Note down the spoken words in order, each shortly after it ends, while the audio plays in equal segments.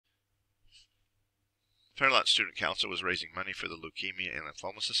Fairlawn Student Council was raising money for the Leukemia and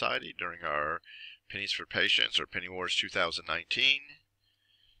Lymphoma Society during our Pennies for Patients, or Penny Wars 2019.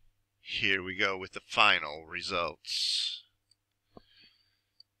 Here we go with the final results.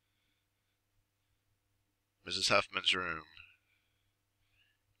 Mrs. Huffman's room.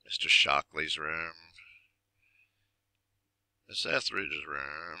 Mr. Shockley's room. Miss Etheridge's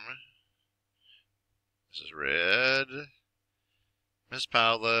room. Mrs. Red. Miss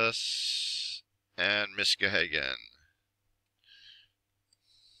Paulus. And Miss Gahagan.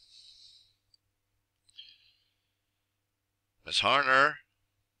 Miss Harner.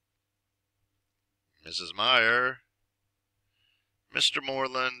 Mrs. Meyer. Mr.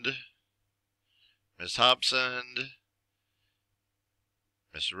 Moreland. Miss Hobson.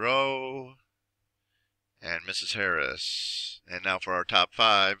 Miss Rowe. And Mrs. Harris. And now for our top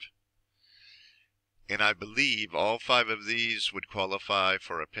 5. And I believe all 5 of these would qualify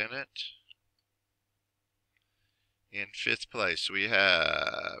for a pennant. In 5th place we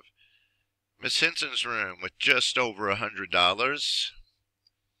have Miss Henson's room with just over $100.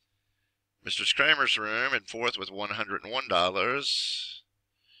 Mr. Kramer's room in 4th with $101.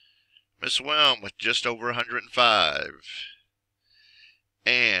 Miss Whelm with just over $105.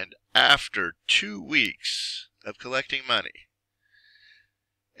 And after 2 weeks of collecting money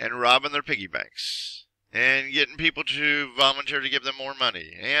and robbing their piggy banks and getting people to volunteer to give them more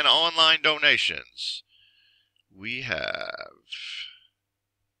money and online donations, we have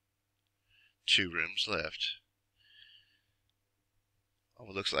 2 rooms left. Oh,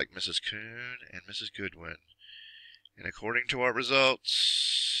 it looks like Mrs. Kuhn and Mrs. Goodwin. And according to our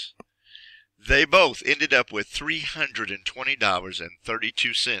results, they both ended up with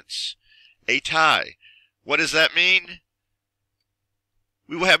 $320.32. A tie. What does that mean?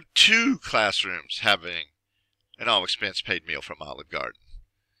 We will have 2 classrooms having an all-expense paid meal from Olive Garden.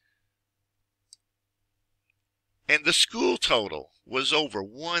 And the school total was over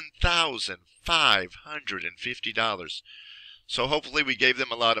 $1,550. So hopefully we gave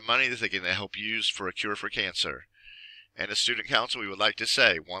them a lot of money that they can help use for a cure for cancer. And as Student Council, we would like to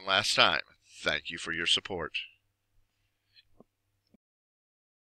say one last time, thank you for your support.